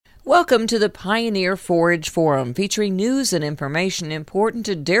Welcome to the Pioneer Forage Forum, featuring news and information important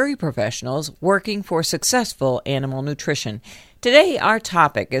to dairy professionals working for successful animal nutrition. Today, our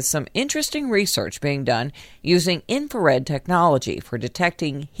topic is some interesting research being done using infrared technology for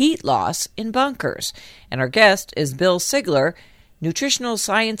detecting heat loss in bunkers. And our guest is Bill Seglar, nutritional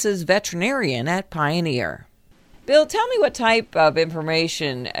sciences veterinarian at Pioneer. Bill, tell me what type of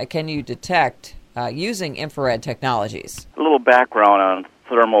information can you detect using infrared technologies? A little background on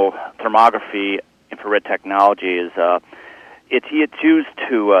thermography. Infrared technology is it's used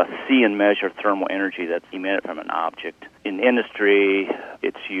to see and measure thermal energy that's emitted from an object. In industry,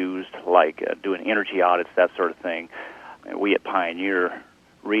 it's used like doing energy audits, that sort of thing. And we at Pioneer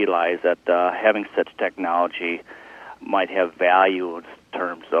realize that having such technology might have value in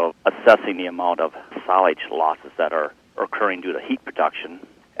terms of assessing the amount of silage losses that are occurring due to heat production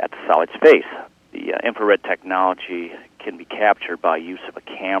at the silage face. The infrared technology can be captured by use of a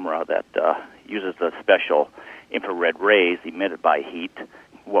camera that uses the special infrared rays emitted by heat.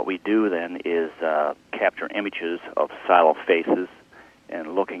 What we do then is capture images of silo faces,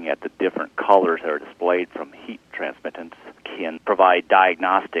 and looking at the different colors that are displayed from heat transmittance can provide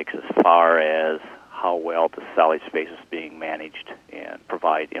diagnostics as far as how well the silage face is being managed and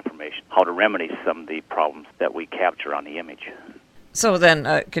provide information how to remedy some of the problems that we capture on the image. So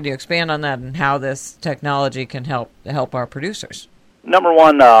then, could you expand on that and how this technology can help our producers? Number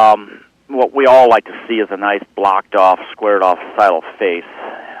one, what we all like to see is a nice blocked-off, squared-off silo face,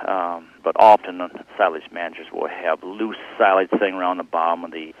 but often silage managers will have loose silage sitting around the bottom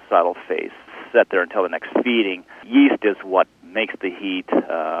of the silo face, set there until the next feeding. Yeast is what makes the heat.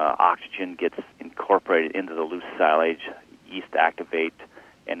 Oxygen gets incorporated into the loose silage. Yeast activate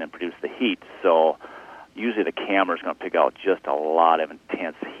and then produce the heat. So usually the camera is going to pick out just a lot of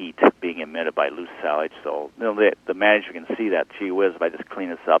intense heat being emitted by loose silage. So the manager can see that, gee whiz, if I just clean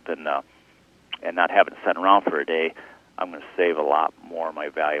this up and not have it sit around for a day, I'm going to save a lot more of my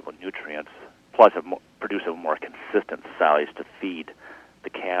valuable nutrients, plus produce a more consistent silage to feed the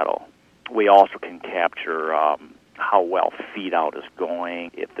cattle. We also can capture how well feed out is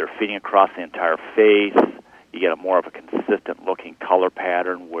going. If they're feeding across the entire face, you get a more of a consistent looking color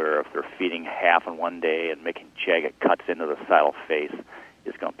pattern, where if they're feeding half in one day and making jagged cuts into the silo face,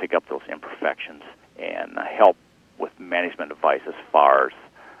 it's going to pick up those imperfections and help with management advice as far as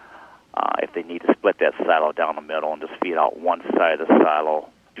if they need to split that silo down the middle and just feed out one side of the silo,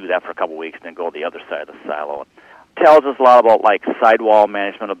 do that for a couple weeks, and then go to the other side of the silo. It tells us a lot about like sidewall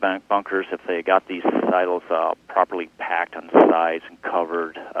management of bunkers, if they got these silos properly packed on the sides and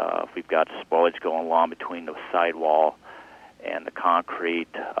covered, if we've got spoilage going along between the sidewall and the concrete,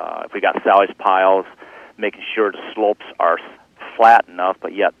 if we got silage piles, making sure the slopes are flat enough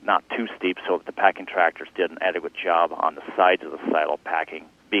but yet not too steep so that the packing tractors did an adequate job on the sides of the silo packing,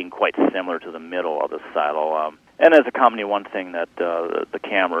 being quite similar to the middle of the silo. And as a company, one thing that the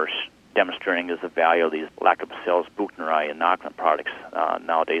camera is demonstrating is the value of these lactobacillus buchneri inoculant products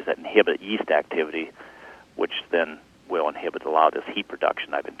nowadays that inhibit yeast activity, which then will inhibit a lot of this heat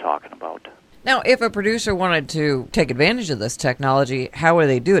production I've been talking about. Now, if a producer wanted to take advantage of this technology, how would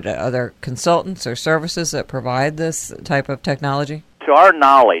they do it? Are there consultants or services that provide this type of technology? To our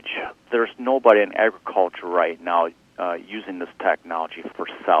knowledge, there's nobody in agriculture right now using this technology for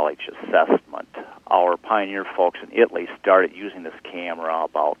silage assessment. Our Pioneer folks in Italy started using this camera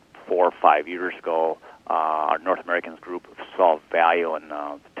about 4 or 5 years ago. Our North American group saw value in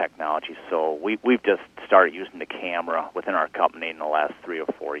the technology, so we've just started using the camera within our company in the last 3 or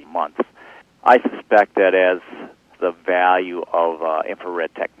 4 months. I suspect that as the value of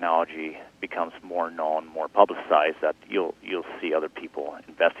infrared technology becomes more known, more publicized, that you'll see other people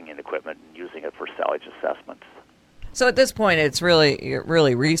investing in equipment and using it for silage assessments. So at this point, it's you're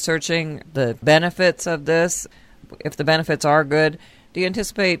really researching the benefits of this. If the benefits are good, do you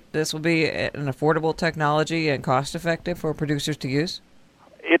anticipate this will be an affordable technology and cost-effective for producers to use?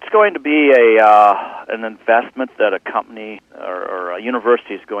 It's going to be an investment that a company or a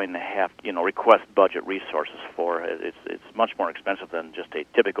university is going to have, request budget resources for. It's much more expensive than just a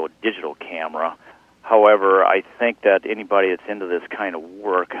typical digital camera. However, I think that anybody that's into this kind of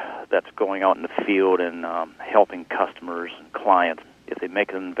work, that's going out in the field and helping customers and clients, if they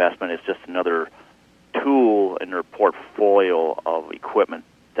make an investment, it's just another tool in their portfolio of equipment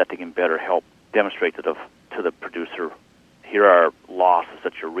that they can better help demonstrate to the producer, here are losses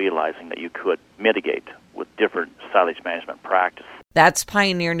that you're realizing that you could mitigate with different silage management practice. That's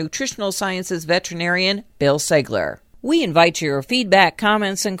Pioneer Nutritional Sciences veterinarian Bill Seglar. We invite your feedback,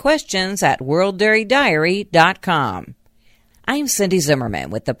 comments, and questions at worlddairydiary.com. I'm Cindy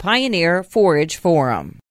Zimmerman with the Pioneer Forage Forum.